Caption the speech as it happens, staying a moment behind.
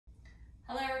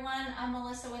Hello everyone, I'm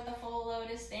Melissa with the Full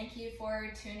Lotus. Thank you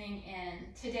for tuning in.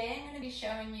 Today I'm going to be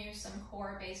showing you some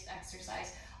core-based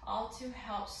exercise, all to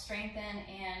help strengthen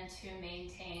and to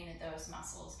maintain those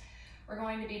muscles. We're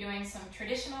going to be doing some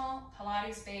traditional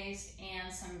Pilates-based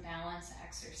and some balance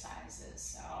exercises.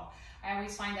 So I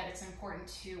always find that it's important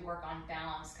to work on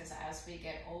balance because as we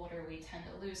get older, we tend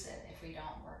to lose it if we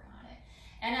don't work on it.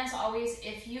 And as always,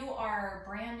 if you are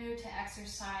brand new to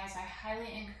exercise, I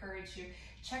highly encourage you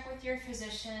check with your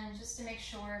physician just to make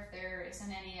sure if there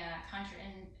isn't any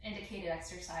contraindicated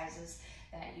exercises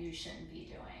that you shouldn't be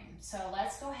doing. So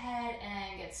let's go ahead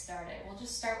and get started. We'll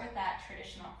just start with that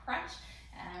traditional crunch,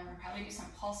 and we'll probably do some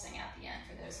pulsing at the end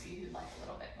for those of you who'd like a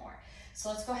little bit more. So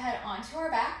let's go ahead onto our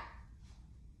back.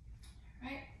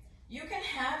 Right. You can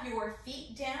have your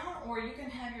feet down or you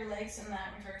can have your legs in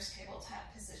that reverse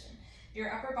tabletop position.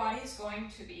 Your upper body is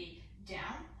going to be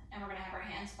down, and we're going to have our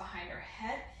hands behind our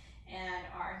head and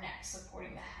our neck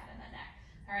supporting the head and the neck.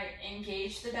 All right,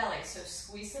 engage the belly. So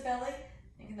squeeze the belly,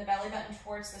 thinking the belly button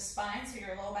towards the spine, so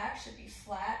your low back should be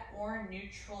flat or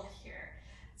neutral here.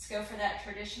 Let's go for that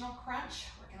traditional crunch,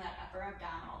 working that upper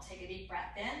abdominal. Take a deep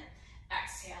breath in,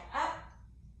 exhale up,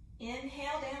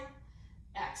 inhale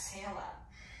down, exhale up.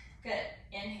 Good,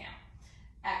 inhale,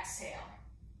 exhale,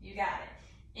 you got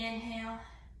it. Inhale,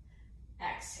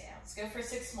 exhale. Let's go for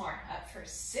 6 more. Up for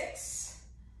 6,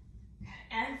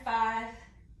 and 5,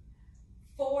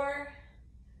 4,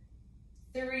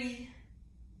 3,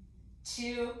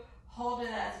 2, hold it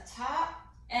at the top.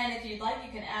 And if you'd like,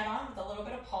 you can add on with a little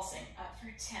bit of pulsing. Up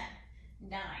for 10,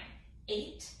 9,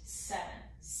 8, 7,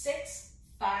 6,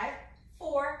 5,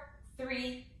 4,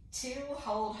 3, 2,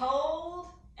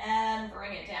 hold, and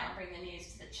bring it down. Bring the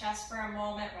knees to the chest for a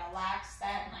moment. Relax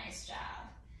that. Nice job.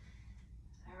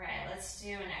 All right, let's do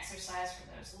an exercise for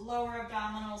those lower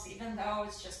abdominals, even though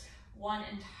it's just one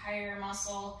entire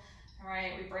muscle. All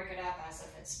right, we break it up as if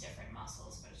it's different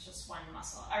muscles, but it's just one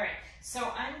muscle. All right,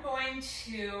 so I'm going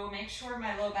to make sure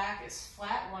my low back is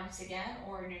flat once again,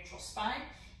 or neutral spine.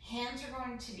 Hands are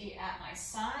going to be at my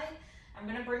side. I'm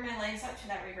going to bring my legs up to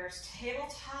that reverse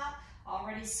tabletop,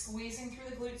 already squeezing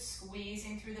through the glutes,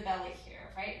 squeezing through the belly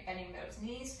here, right? Bending those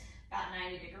knees about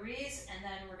 90 degrees, and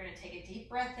then we're going to take a deep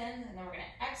breath in, and then we're going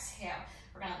to exhale.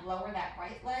 We're going to lower that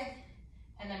right leg,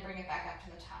 and then bring it back up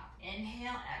to the top.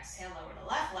 Inhale, exhale, lower the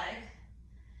left leg,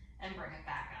 and bring it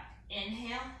back up.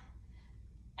 Inhale,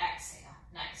 exhale,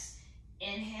 nice.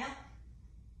 Inhale,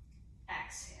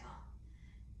 exhale,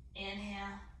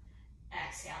 inhale,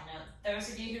 exhale. Now,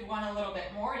 those of you who want a little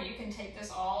bit more, you can take this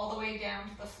all the way down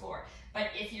to the floor.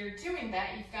 But if you're doing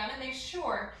that, you've got to make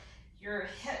sure your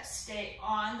hips stay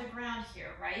on the ground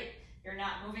here, right? You're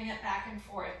not moving it back and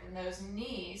forth, and those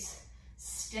knees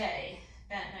stay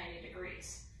bent 90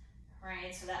 degrees,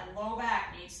 right? So that low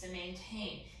back needs to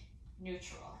maintain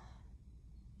neutral.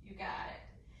 You got it.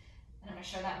 And I'm going to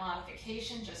show that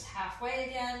modification just halfway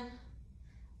again,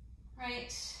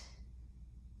 right?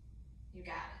 You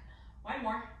got it. One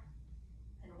more,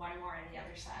 and one more on the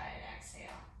other side. Exhale.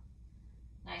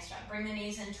 Nice job. Bring the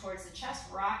knees in towards the chest.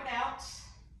 Rock it out.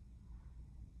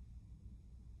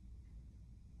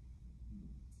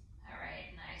 All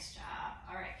right, nice job.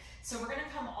 All right, so we're going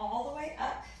to come all the way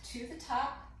up to the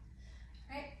top,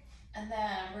 right? And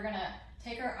then we're going to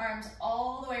take our arms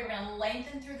all the way. We're going to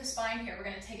lengthen through the spine here. We're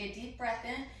going to take a deep breath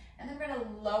in, and then we're going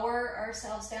to lower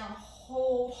ourselves down.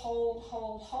 Hold, hold,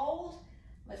 hold, hold.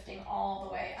 Lifting all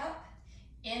the way up.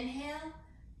 Inhale,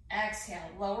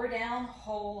 exhale, lower down,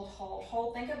 hold, hold,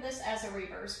 hold. Think of this as a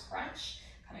reverse crunch,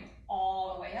 coming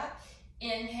all the way up.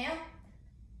 Inhale,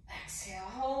 exhale,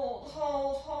 hold,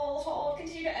 hold, hold, hold.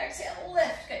 Continue to exhale,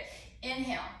 lift. Good.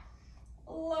 Inhale,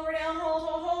 lower down, hold,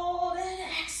 hold, hold, and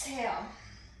exhale.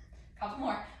 Couple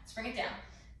more. Let's bring it down.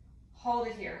 Hold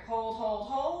it here. Hold, hold,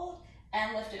 hold,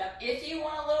 and lift it up. If you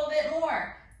want a little bit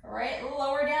more, right?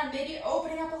 Lower down, maybe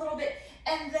opening up a little bit,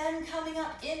 and then coming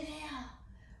up. Inhale,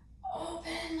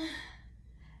 open,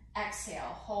 exhale,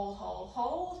 hold, hold,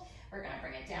 hold. We're going to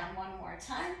bring it down one more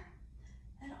time,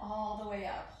 and all the way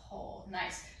up. Hold.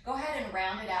 Nice. Go ahead and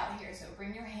round it out here. So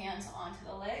bring your hands onto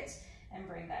the legs and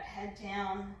bring that head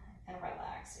down and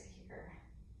relax it here.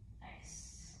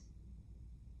 Nice.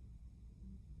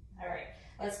 All right,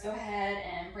 let's go ahead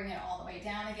and bring it all the way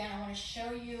down again. I want to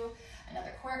show you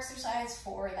another core exercise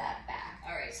for that back.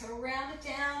 All right, so round it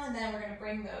down, and then we're going to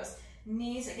bring those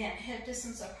knees, again, hip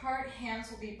distance apart. Hands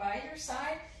will be by your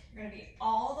side. You're going to be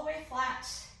all the way flat.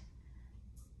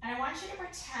 And I want you to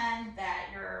pretend that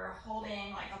you're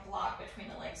holding like a block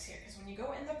between the legs here, because when you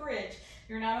go in the bridge,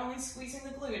 you're not only squeezing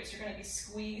the glutes, you're going to be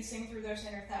squeezing through those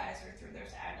inner thighs or through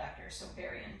those adductors, so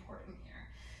very important here.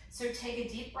 So take a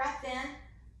deep breath in,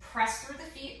 press through the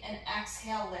feet and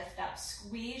exhale, lift up.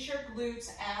 Squeeze your glutes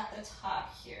at the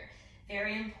top here.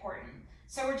 Very important.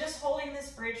 So we're just holding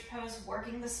this bridge pose,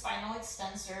 working the spinal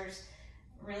extensors,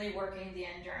 really working the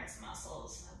endurance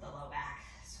muscles of the low back.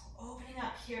 So opening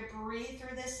up here, breathe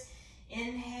through this.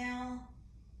 Inhale,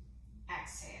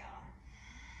 exhale.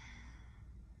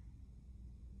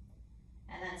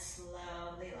 And then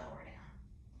slowly lower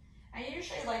down. I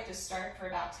usually like to start for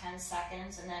about 10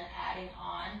 seconds and then adding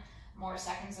on more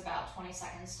seconds, about 20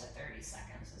 seconds to 30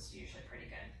 seconds is usually pretty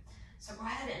good. So go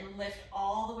ahead and lift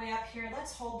all the way up here.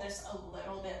 Let's hold this a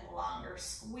little bit longer.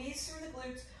 Squeeze through the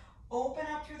glutes, open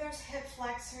up through those hip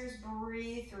flexors,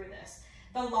 breathe through this.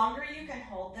 The longer you can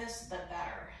hold this, the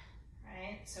better,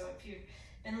 right? So if you've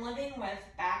been living with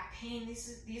back pain,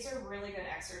 these are really good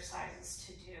exercises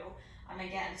to do.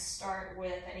 Again, start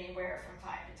with anywhere from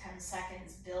 5 to 10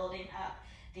 seconds, building up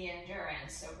the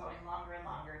endurance, so going longer and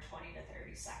longer, 20 to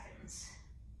 30 seconds.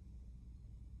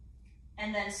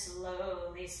 And then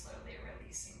slowly, slowly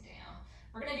releasing down.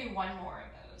 We're gonna do one more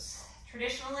of those.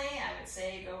 Traditionally, I would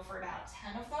say go for about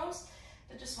 10 of those,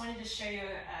 but just wanted to show you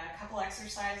a couple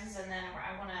exercises, and then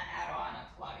I wanna add on a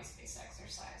Pilates-based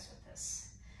exercise with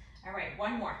this. All right,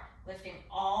 one more. Lifting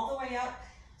all the way up,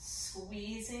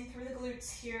 squeezing through the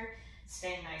glutes here,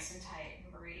 staying nice and tight,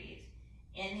 and breathe.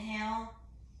 Inhale,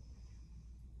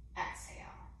 exhale.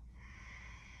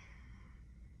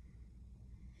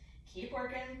 Keep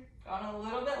working, going a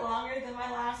little bit longer than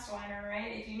my last one, all right?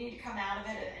 If you need to come out of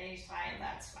it at any time,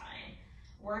 that's fine.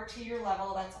 Work to your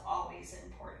level, that's always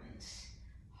important.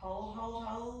 Hold, hold,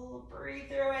 hold, breathe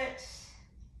through it.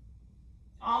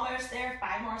 Almost there,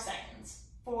 5 more seconds.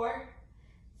 4,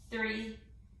 3,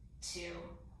 2,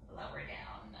 lower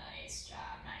down. Nice job,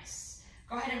 nice.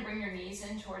 Go ahead and bring your knees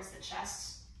in towards the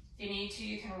chest. If you need to,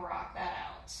 you can rock that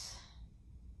out.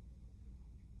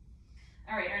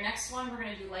 All right, our next one, we're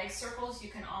gonna do leg circles. You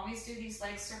can always do these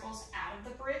leg circles out of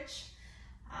the bridge,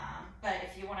 but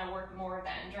if you wanna work more of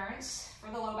that endurance for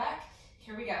the low back,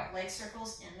 here we go, leg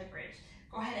circles in the bridge.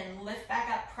 Go ahead and lift back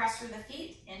up, press through the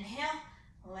feet, inhale,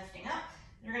 lifting up.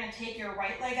 You're gonna take your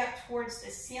right leg up towards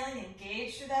the ceiling,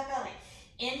 engage through that belly.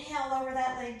 Inhale, lower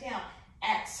that leg down.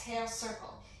 Exhale,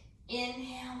 circle.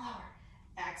 Inhale, lower.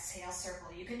 Exhale,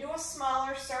 circle. You can do a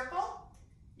smaller circle.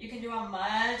 You can do a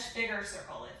much bigger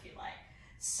circle if you like.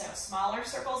 So smaller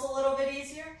circles a little bit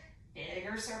easier,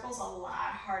 bigger circles a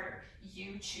lot harder.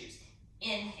 You choose.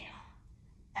 Inhale,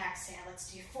 exhale.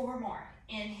 Let's do 4 more.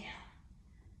 Inhale,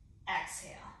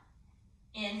 exhale.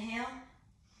 Inhale,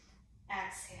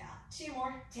 exhale. 2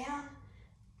 more. Down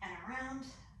and around.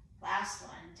 Last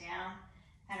one. Down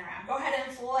and around. Go ahead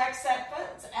and flex that foot.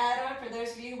 Let's add on for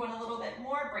those of you who want a little bit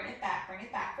more. Bring it back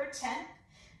for 10,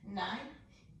 9,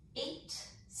 8,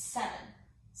 7,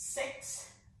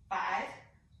 6, 5,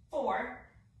 4,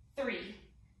 3,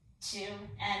 2,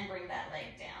 and bring that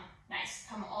leg down. Nice.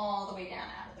 Come all the way down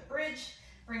out of the bridge.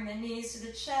 Bring the knees to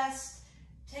the chest.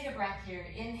 Take a breath here.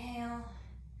 Inhale,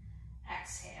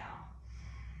 exhale.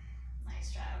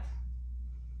 Nice job.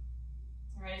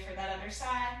 Ready for that other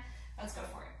side? Let's go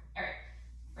for it. All right.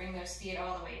 Bring those feet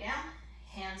all the way down.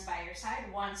 Hands by your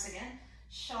side. Once again,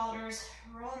 shoulders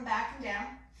rolling back and down.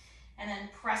 And then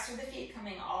press through the feet,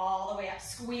 coming all the way up.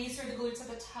 Squeeze through the glutes at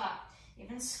the top.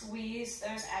 Even squeeze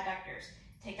those adductors.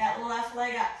 Take that left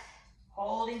leg up.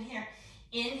 Holding here.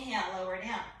 Inhale, lower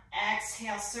down.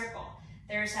 Exhale, circle.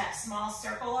 There's that small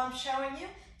circle I'm showing you.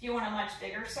 If you want a much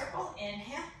bigger circle,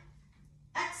 inhale,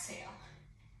 exhale.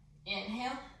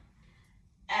 Inhale,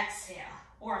 exhale.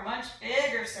 Or a much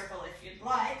bigger circle if you'd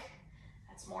like.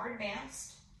 That's more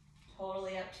advanced.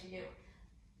 Totally up to you.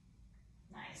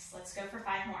 Nice. Let's go for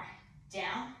 5 more.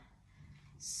 Down,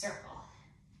 circle,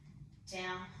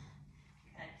 down.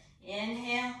 Good.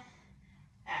 Inhale,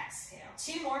 exhale.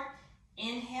 2 more.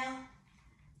 Inhale,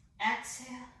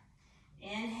 exhale,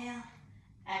 inhale,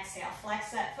 exhale.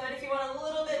 Flex that foot if you want a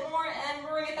little bit more, and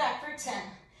bring it back for 10,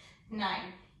 9,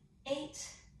 8,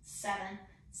 7,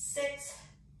 6,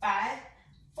 5,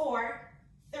 4,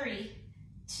 3,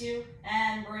 2,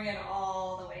 and bring it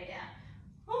all the way down.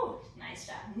 Whew, nice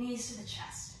job. Knees to the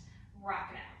chest.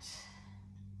 Rock it out.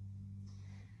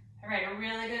 All right, a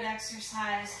really good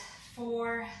exercise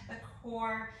for the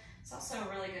core. It's also a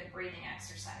really good breathing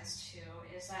exercise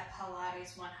too, is that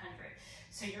Pilates 100.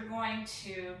 So you're going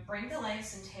to bring the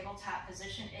legs in tabletop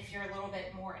position if you're a little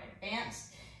bit more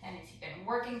advanced. And if you've been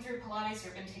working through Pilates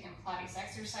or been taking Pilates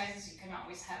exercises, you can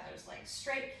always have those legs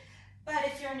straight. But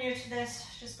if you're new to this,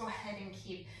 just go ahead and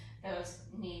keep those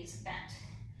knees bent.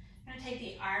 I'm gonna take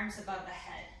the arms above the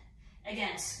head.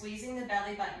 Again, squeezing the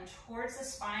belly button towards the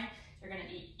spine. You're gonna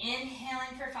be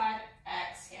inhaling for 5,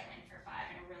 exhaling for 5.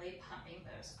 and really pumping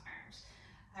those arms.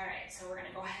 All right, so we're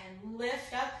gonna go ahead and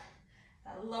lift up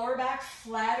that lower back,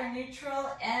 flat or neutral,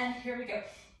 and here we go.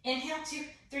 Inhale, 2,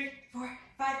 3, 4,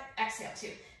 5, exhale, 2,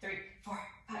 3, 4,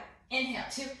 5, inhale,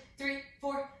 2, 3,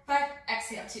 4, 5,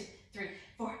 exhale, 2, 3,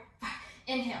 4, 5,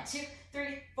 inhale, 2,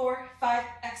 3, 4, 5,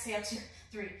 exhale, 2,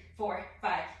 3, 4,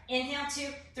 5, inhale, 2,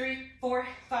 3, 4,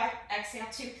 5, exhale,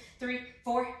 2, 3,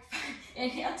 4, 5,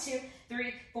 inhale, 2,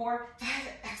 3, 4, 5,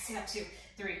 exhale, 2,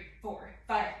 3, 4,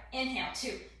 5, inhale,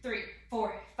 2, 3,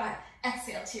 4, 5,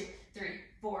 exhale, 2, 3,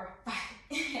 4, 5,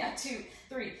 inhale, 2,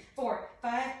 3, 4,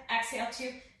 5, exhale,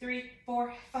 2, 3,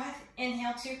 4, 5,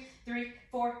 inhale, 2, 3,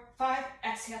 4, 5,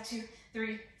 exhale, 2,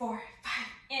 3, 4, 5,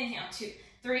 inhale, 2,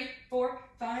 3, 4,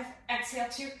 5, exhale,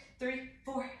 2, 3,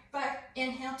 4, 5,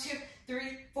 inhale, 2, 3,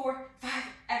 4, 5,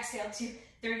 exhale, 2,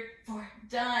 3, 4,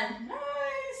 done.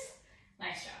 Nice.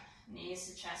 Nice job. Knees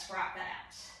to chest, rock that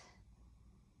out.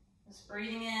 Just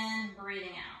breathing in,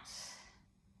 breathing out.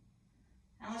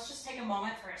 Now let's just take a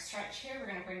moment for a stretch here. We're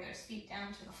gonna bring those feet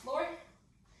down to the floor.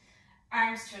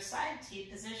 Arms to a side, T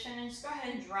position, and just go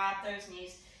ahead and drop those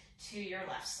knees to your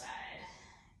left side.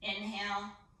 Inhale,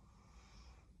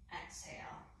 exhale.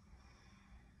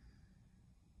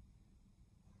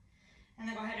 And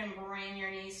then go ahead and bring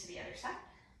your knees to the other side.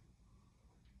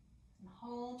 And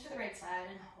hold to the right side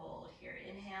and hold here.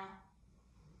 Inhale,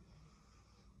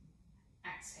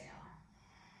 exhale.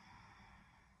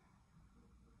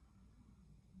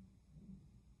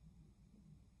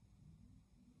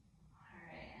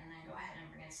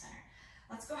 Center.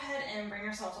 Let's go ahead and bring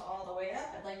ourselves all the way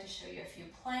up. I'd like to show you a few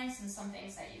planks and some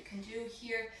things that you can do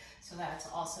here. So that's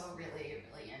also really,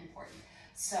 really important.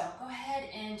 So go ahead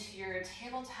into your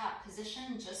tabletop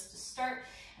position just to start.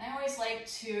 And I always like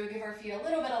to give our feet a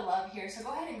little bit of love here. So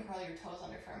go ahead and curl your toes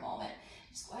under for a moment.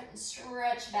 Just go ahead and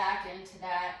stretch back into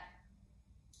that.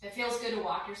 If it feels good to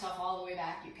walk yourself all the way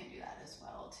back, you can do that as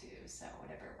well too. So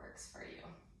whatever works for you.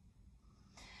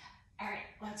 All right,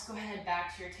 let's go ahead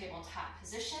back to your tabletop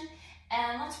position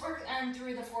and let's work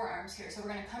through the forearms here. So we're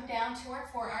gonna come down to our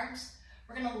forearms.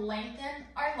 We're gonna lengthen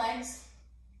our legs,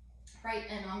 right?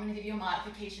 And I'm gonna give you a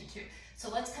modification too.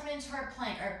 So let's come into our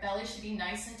plank. Our belly should be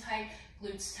nice and tight,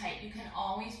 glutes tight. You can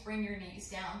always bring your knees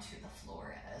down to the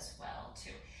floor as well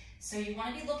too. So you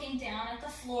wanna be looking down at the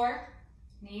floor.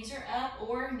 Knees are up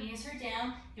or knees are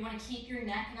down. You wanna keep your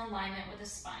neck in alignment with the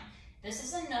spine. This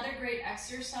is another great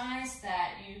exercise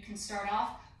that you can start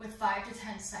off with 5 to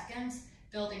 10 seconds,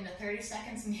 building to 30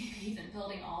 seconds, maybe even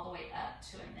building all the way up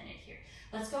to a minute here.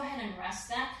 Let's go ahead and rest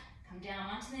that. Come down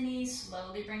onto the knees,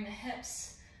 slowly bring the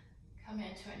hips, come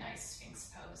into a nice Sphinx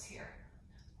pose here,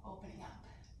 opening up.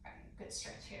 All right, good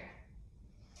stretch here.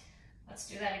 Let's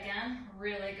do that again.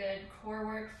 Really good core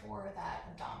work for that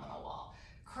abdominal wall.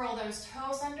 Curl those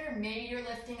toes under. Maybe you're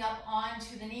lifting up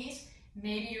onto the knees.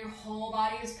 Maybe your whole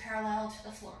body is parallel to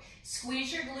the floor.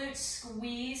 Squeeze your glutes,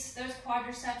 squeeze those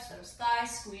quadriceps, those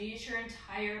thighs, squeeze your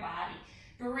entire body.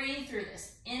 Breathe through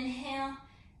this. Inhale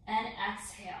and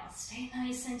exhale. Stay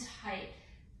nice and tight.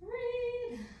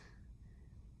 Breathe.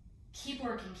 Keep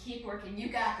working, keep working. You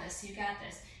got this, you got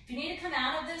this. If you need to come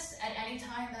out of this at any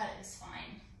time, that is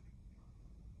fine.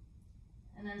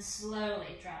 And then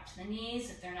slowly drop to the knees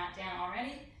if they're not down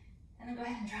already. And then go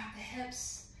ahead and drop the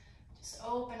hips. Just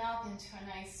open up into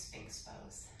a nice Sphinx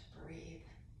pose. Breathe.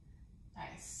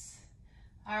 Nice.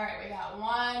 All right, we got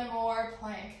one more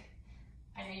plank.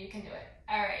 I know you can do it.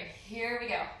 All right, here we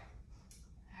go.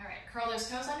 All right, curl those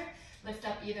toes under. Lift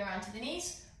up either onto the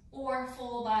knees or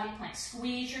full body plank.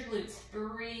 Squeeze your glutes.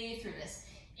 Breathe through this.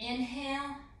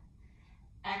 Inhale,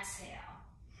 exhale.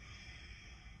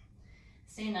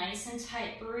 Stay nice and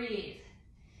tight. Breathe.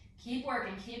 Keep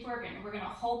working, keep working. We're gonna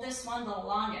hold this one the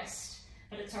longest,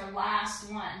 but it's our last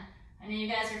one. I know you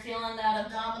guys are feeling that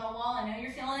abdominal wall. I know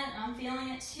you're feeling it. I'm feeling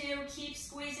it too. Keep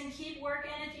squeezing, keep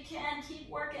working if you can. Keep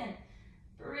working.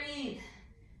 Breathe.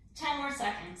 10 more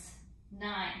seconds.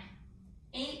 9,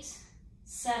 8,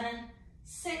 7,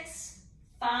 6,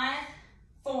 5,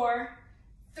 4,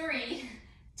 3,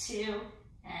 2,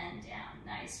 and down.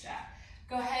 Nice job.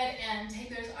 Go ahead and take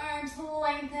those arms,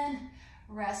 lengthen.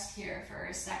 Rest here for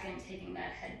a second, taking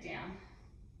that head down.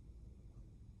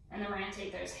 And then we're gonna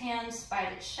take those hands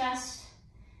by the chest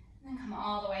and then come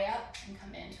all the way up and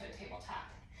come into a tabletop.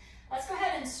 Let's go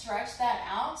ahead and stretch that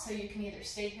out so you can either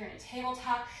stay here in a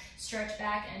tabletop, stretch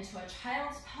back into a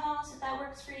child's pose if that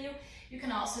works for you. You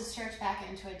can also stretch back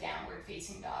into a downward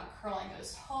facing dog, curling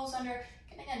those toes under,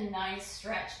 getting a nice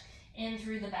stretch in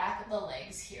through the back of the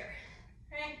legs here.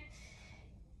 Right?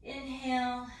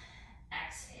 Inhale,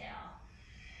 exhale.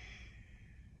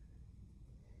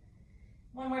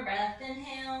 One more breath,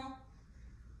 inhale,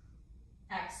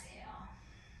 Exhale.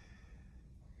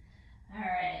 All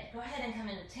right, go ahead and come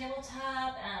into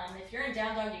tabletop. If you're in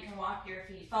down dog, you can walk your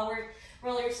feet forward,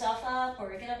 roll yourself up,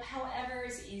 or get up however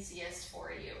is easiest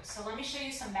for you. So let me show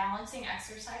you some balancing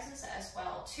exercises as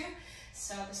well too.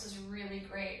 So this is really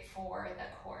great for the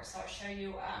core. So I'll show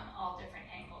you all different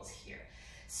angles here.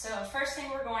 So first thing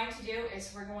we're going to do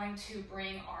is we're going to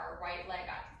bring our right leg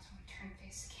up. So we turn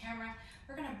face the camera.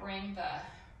 We're gonna bring the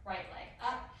right leg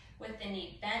up with the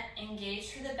knee bent, engage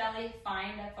through the belly,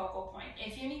 find a focal point.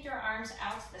 If you need your arms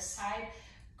out to the side,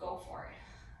 go for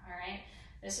it, all right?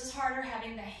 This is harder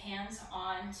having the hands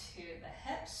onto the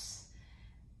hips.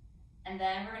 And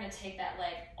then we're gonna take that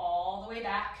leg all the way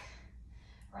back,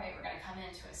 right? We're gonna come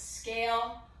into a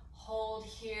scale, hold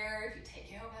here. If you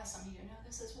take yoga, some of you know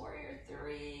this is warrior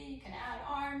 3. You can add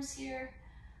arms here,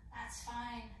 that's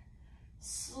fine.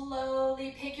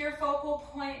 Slowly pick your focal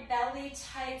point, belly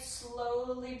tight,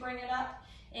 slowly bring it up.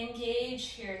 Engage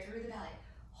here through the belly.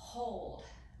 Hold,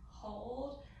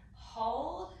 hold,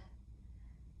 hold.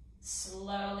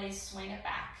 Slowly swing it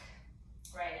back,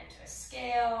 right into a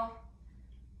scale.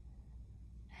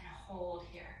 And hold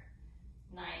here.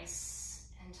 Nice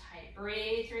and tight.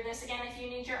 Breathe through this again. If you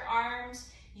need your arms,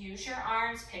 use your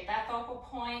arms. Pick that focal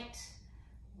point.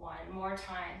 One more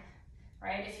time,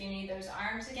 right? If you need those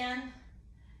arms again,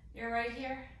 you're right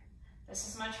here. This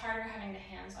is much harder having the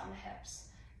hands on the hips.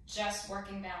 Just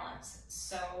working balance,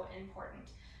 so important.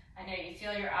 I know you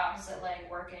feel your opposite leg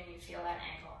working, you feel that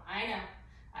ankle. I know,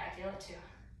 I feel it too.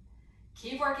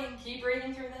 Keep working, keep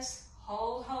breathing through this.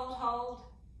 Hold, hold, hold.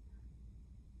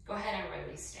 Go ahead and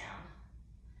release down.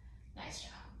 Nice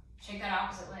job. Shake that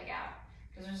opposite leg out,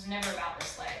 because it was never about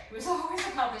this leg. It was always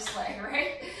about this leg,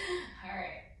 right? All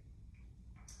right.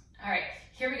 All right,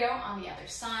 here we go on the other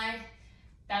side.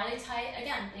 Belly tight,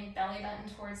 again, think belly button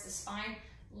towards the spine.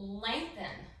 Lengthen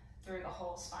through the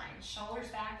whole spine. Shoulders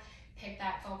back, pick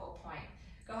that focal point.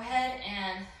 Go ahead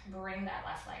and bring that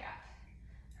left leg up,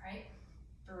 all right?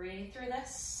 Breathe through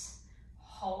this,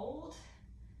 hold.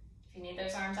 If you need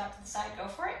those arms out to the side, go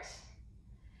for it.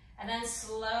 And then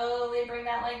slowly bring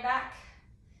that leg back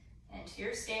into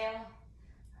your scale.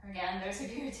 Again, those of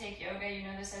you who take yoga, you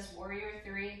know this as warrior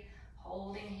 3.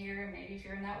 Holding here, maybe if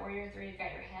you're in that warrior 3, you've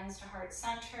got your hands to heart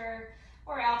center,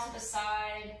 or out to the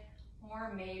side,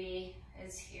 or maybe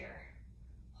is here.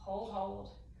 Hold, hold.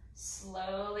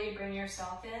 Slowly bring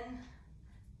yourself in.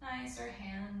 Nicer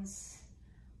hands.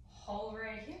 Hold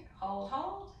right here. Hold,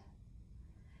 hold.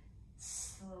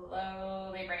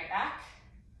 Slowly bring it back.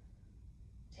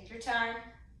 Take your time.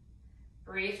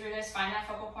 Breathe through this. Find that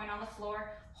focal point on the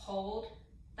floor. Hold.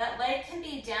 That leg can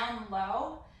be down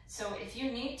low. So if you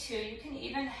need to, you can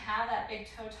even have that big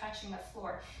toe touching the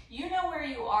floor. You know where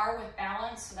you are with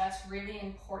balance, so that's really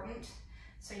important.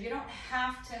 So you don't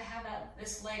have to have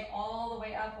this leg all the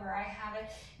way up where I have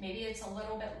it. Maybe it's a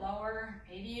little bit lower.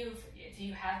 Maybe if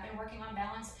you have been working on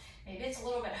balance, maybe it's a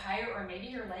little bit higher, or maybe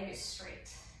your leg is straight,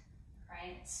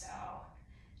 right? So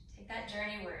take that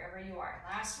journey wherever you are.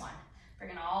 Last one,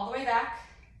 bring it all the way back.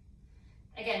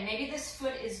 Again, maybe this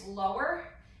foot is lower.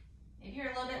 Maybe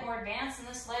you're a little bit more advanced and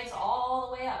this leg's all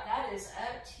the way up. That is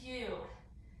up to you.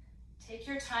 Take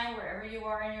your time wherever you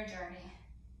are in your journey.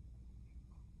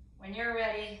 When you're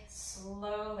ready,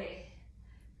 slowly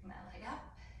bring that leg up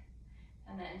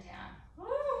and then down. Woo!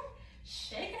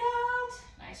 Shake it out.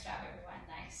 Nice job, everyone.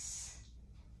 Nice.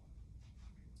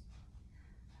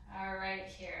 All right,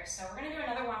 here. So we're gonna do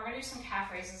another one. We're gonna do some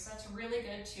calf raises. That's really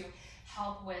good to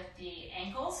help with the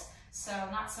ankles. So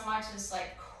not so much as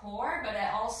like core, but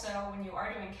also when you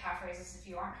are doing calf raises, if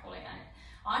you aren't holding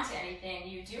onto anything,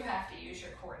 you do have to use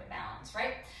your core to balance,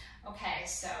 right? Okay,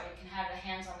 so you can have the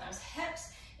hands on those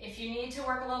hips. If you need to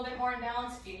work a little bit more in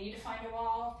balance, if you need to find a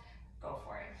wall, go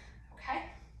for it, okay?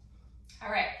 All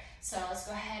right, so let's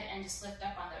go ahead and just lift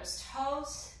up on those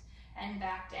toes and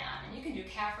back down. And you can do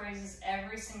calf raises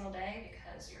every single day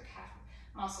because your calf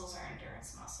muscles are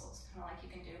endurance muscles, kind of like you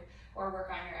can do, or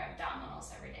work on your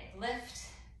abdominals every day. Lift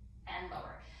and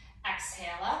lower.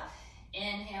 Exhale up,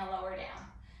 inhale, lower down.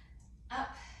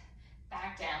 Up,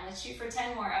 back down. Let's shoot for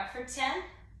 10 more. Up for 10.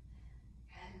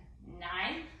 Good.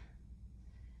 9,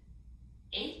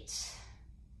 8,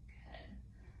 good.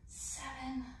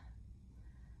 7,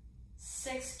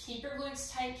 6. Keep your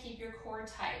glutes tight, keep your core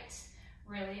tight.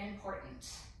 Really important.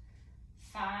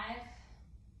 5,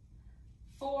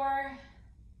 4,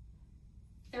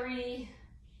 3,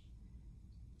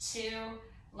 2,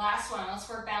 last one. Let's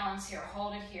work balance here.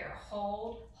 Hold it here.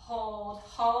 Hold, hold,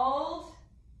 hold.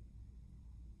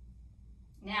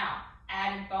 Now,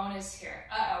 added bonus here.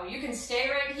 Uh-oh, you can stay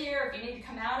right here. If you need to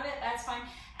come out of it, that's fine.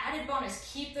 Added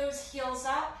bonus, keep those heels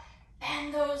up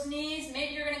Bend those knees.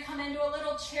 Maybe you're gonna come into a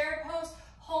little chair pose.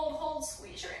 Hold, hold,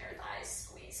 squeeze your inner thighs.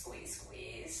 Squeeze, squeeze,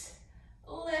 squeeze.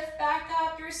 Lift back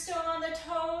up. You're still on the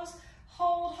toes.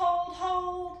 Hold, hold,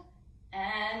 hold.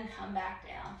 And come back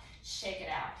down. Shake it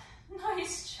out.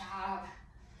 Nice job.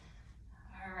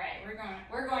 All right,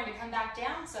 we're going to come back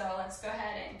down. So let's go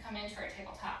ahead and come into our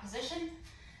tabletop position.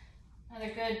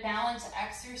 Another good balance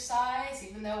exercise,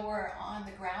 even though we're on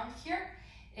the ground here,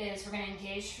 is we're going to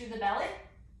engage through the belly.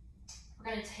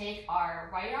 We're going to take our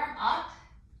right arm up,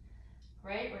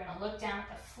 right? We're going to look down at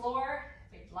the floor.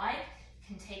 If we'd like,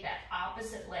 you can take that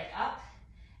opposite leg up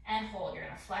and hold. You're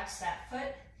going to flex that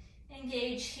foot,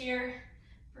 engage here,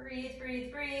 breathe,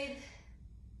 breathe, breathe,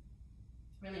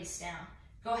 release down.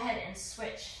 Go ahead and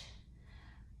switch.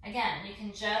 Again, you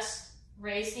can just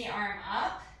raise the arm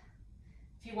up.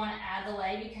 If you want to add the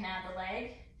leg, you can add the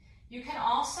leg. You can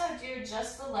also do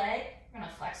just the leg. We're going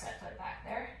to flex that foot back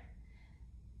there.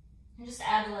 And just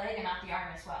add the leg and not the arm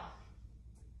as well.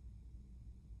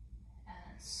 And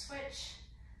then switch.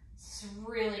 This is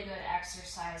a really good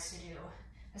exercise to do,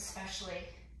 especially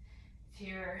if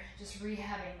you're just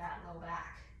rehabbing that low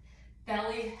back.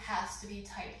 Belly has to be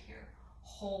tight here.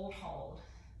 Hold, hold.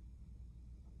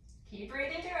 Keep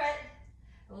breathing through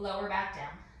it. Lower back down.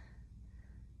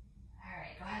 All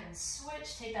right, go ahead and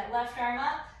switch. Take that left arm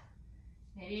up.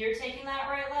 Maybe you're taking that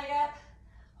right leg up.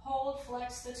 Hold,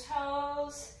 flex the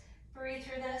toes. Breathe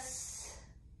through this.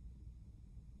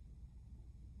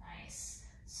 Nice.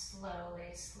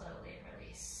 Slowly, slowly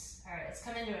release. All right, let's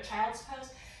come into a child's pose.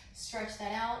 Stretch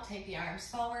that out. Take the arms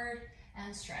forward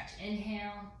and stretch.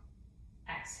 Inhale,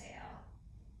 exhale.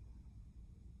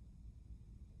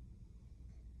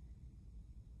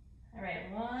 All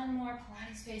right, one more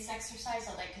Pilates-based exercise.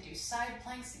 I'd like to do side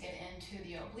planks to get into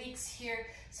the obliques here.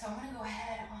 So I'm gonna go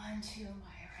ahead onto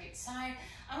my right side.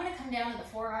 I'm gonna come down to the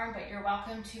forearm, but you're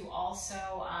welcome to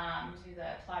also do the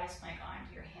Pilates plank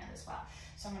onto your hand as well.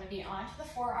 So I'm gonna be onto the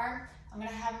forearm. I'm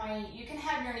gonna have you can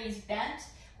have your knees bent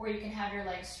or you can have your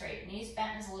legs straight. Knees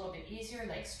bent is a little bit easier,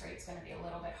 legs straight is gonna be a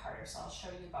little bit harder, so I'll show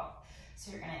you both.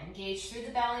 So you're gonna engage through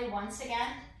the belly once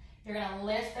again. You're gonna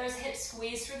lift those hips,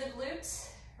 squeeze through the glutes.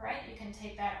 Right, you can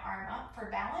take that arm up for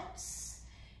balance.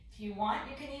 If you want,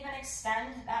 you can even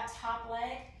extend that top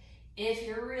leg. If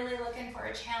you're really looking for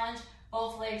a challenge,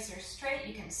 both legs are straight.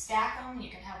 You can stack them.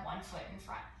 You can have one foot in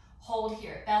front. Hold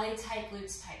here, belly tight,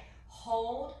 glutes tight.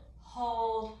 Hold,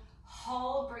 hold,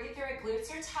 hold. Breathe through it, glutes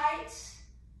are tight.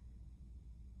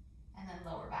 And then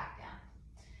lower back down.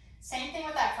 Same thing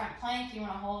with that front plank. You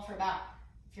want to hold for about,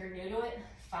 if you're new to it,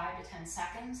 5 to 10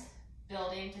 seconds.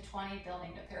 Building to 20,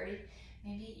 building to 30.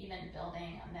 Maybe even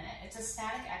building a minute. It's a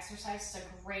static exercise. It's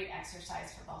a great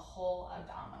exercise for the whole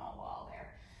abdominal wall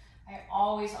there. I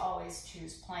always, always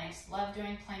choose planks. Love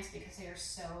doing planks because they are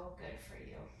so good for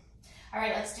you. All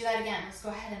right, let's do that again. Let's go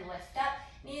ahead and lift up.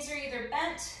 Knees are either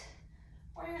bent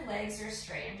or your legs are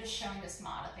straight. I'm just showing this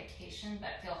modification,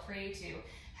 but feel free to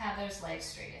have those legs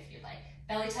straight if you'd like.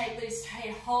 Belly tight, glutes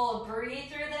tight, hold. Breathe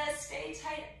through this. Stay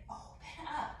tight. Open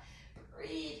up.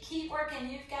 Breathe. Keep working.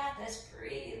 You've got this.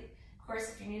 Breathe. Of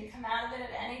course, if you need to come out of it at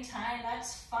any time,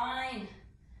 that's fine.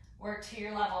 Work to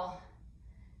your level.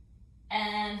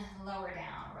 And lower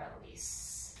down,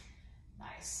 release.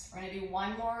 Nice. We're gonna do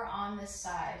one more on this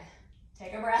side.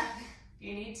 Take a breath if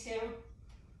you need to.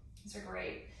 These are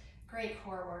great, great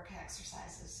core work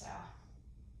exercises, so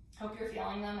hope you're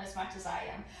feeling them as much as I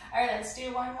am. All right, let's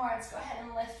do one more. Let's go ahead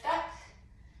and lift up.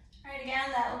 All right, again,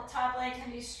 that top leg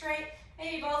can be straight.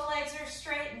 Maybe both legs are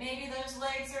straight, maybe those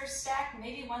legs are stacked,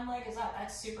 maybe one leg is up.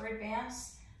 That's super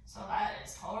advanced. So that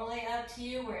is totally up to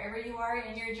you, wherever you are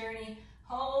in your journey.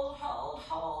 Hold, hold,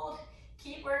 hold.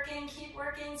 Keep working,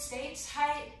 stay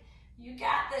tight. You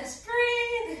got this,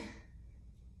 breathe.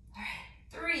 All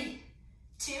right, 3,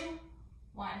 2,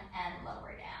 1, and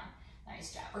lower down.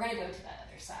 Nice job. We're gonna go to that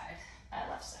other side, that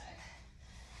left side.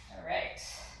 All right.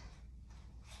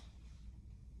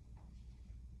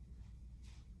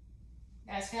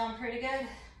 Guys feeling pretty good?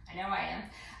 I know I am.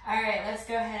 All right, let's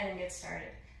go ahead and get started.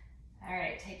 All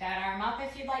right, take that arm up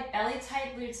if you'd like. Belly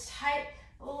tight, glutes tight.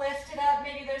 Lift it up.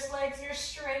 Maybe those legs are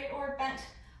straight or bent.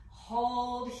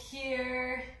 Hold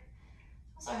here.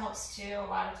 Also helps too, a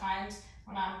lot of times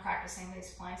when I'm practicing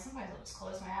these planks, sometimes I'll just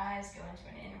close my eyes, go into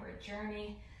an inward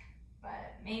journey.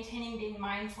 But maintaining, being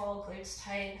mindful, glutes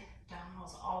tight,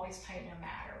 abdominals always tight no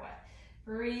matter what.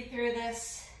 Breathe through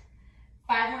this.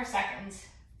 5 more seconds.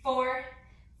 4,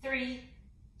 3,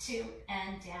 2,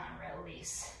 and down,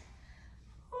 release.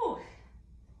 Whew.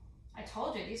 I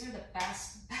told you, these are the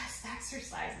best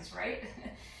exercises, right?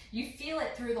 You feel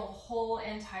it through the whole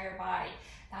entire body.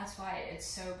 That's why it's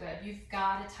so good. You've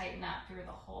got to tighten up through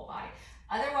the whole body.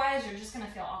 Otherwise, you're just going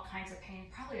to feel all kinds of pain,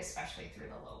 probably especially through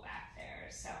the low back there.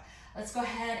 So let's go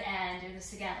ahead and do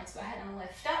this again. Let's go ahead and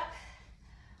lift up.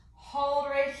 Hold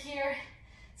right here.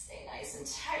 Stay nice and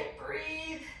tight.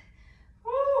 Breathe.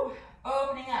 Woo!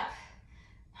 Opening up.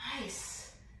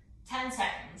 Nice. 10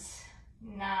 seconds.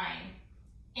 9,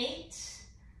 8,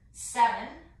 7,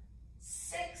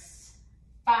 6,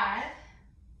 5,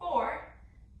 4,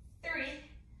 3,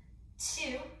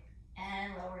 2,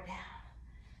 and lower down.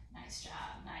 Nice job.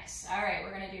 Nice. All right,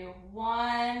 we're going to do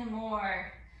one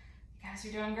more. You guys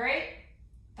are doing great.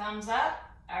 Thumbs up.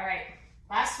 All right,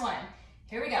 last one.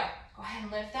 Here we go. Go ahead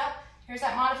and lift up. Here's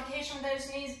that modification with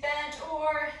those knees bent,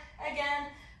 or again,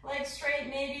 legs straight.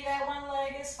 Maybe that one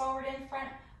leg is forward in front.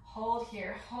 Hold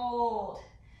here. Hold.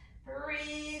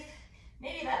 Breathe.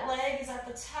 Maybe that leg is at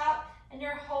the top and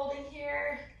you're holding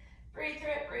here. Breathe through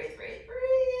it. Breathe, breathe,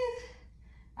 breathe.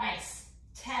 Nice.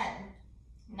 10,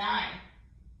 9,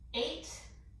 8,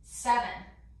 7,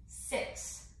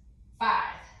 6, 5,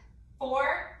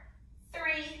 4, 3,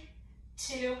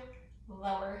 2,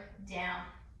 lower down.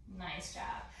 Nice job.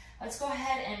 Let's go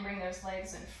ahead and bring those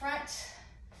legs in front.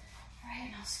 All right,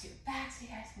 and I'll scoot back so you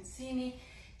guys can see me.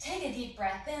 Take a deep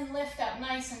breath in, lift up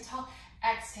nice and tall.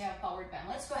 Exhale, forward bend.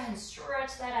 Let's go ahead and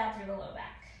stretch that out through the low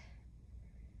back.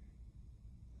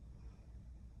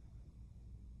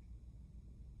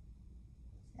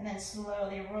 And then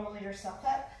slowly roll yourself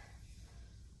up.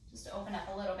 Just open up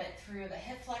a little bit through the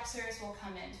hip flexors. We'll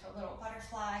come into a little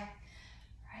butterfly.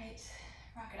 Right,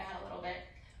 rock it out a little bit.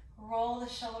 Roll the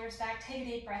shoulders back, take a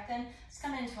deep breath in. Let's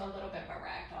come into a little bit of a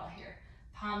ragdoll here.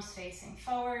 Palms facing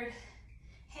forward.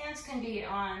 Hands can be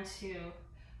onto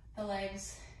the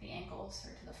legs, the ankles,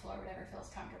 or to the floor, whatever feels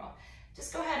comfortable.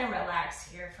 Just go ahead and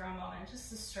relax here for a moment, just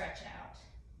to stretch out.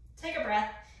 Take a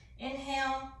breath.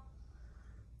 Inhale.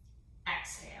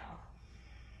 Exhale.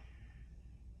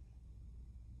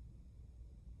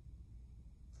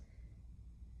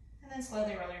 And then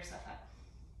slowly roll yourself up.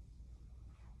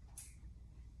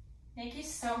 Thank you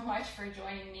so much for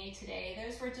joining me today.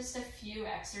 Those were just a few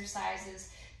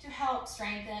exercises to help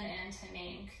strengthen and to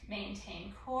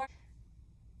maintain core.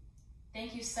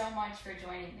 Thank you so much for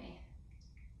joining me.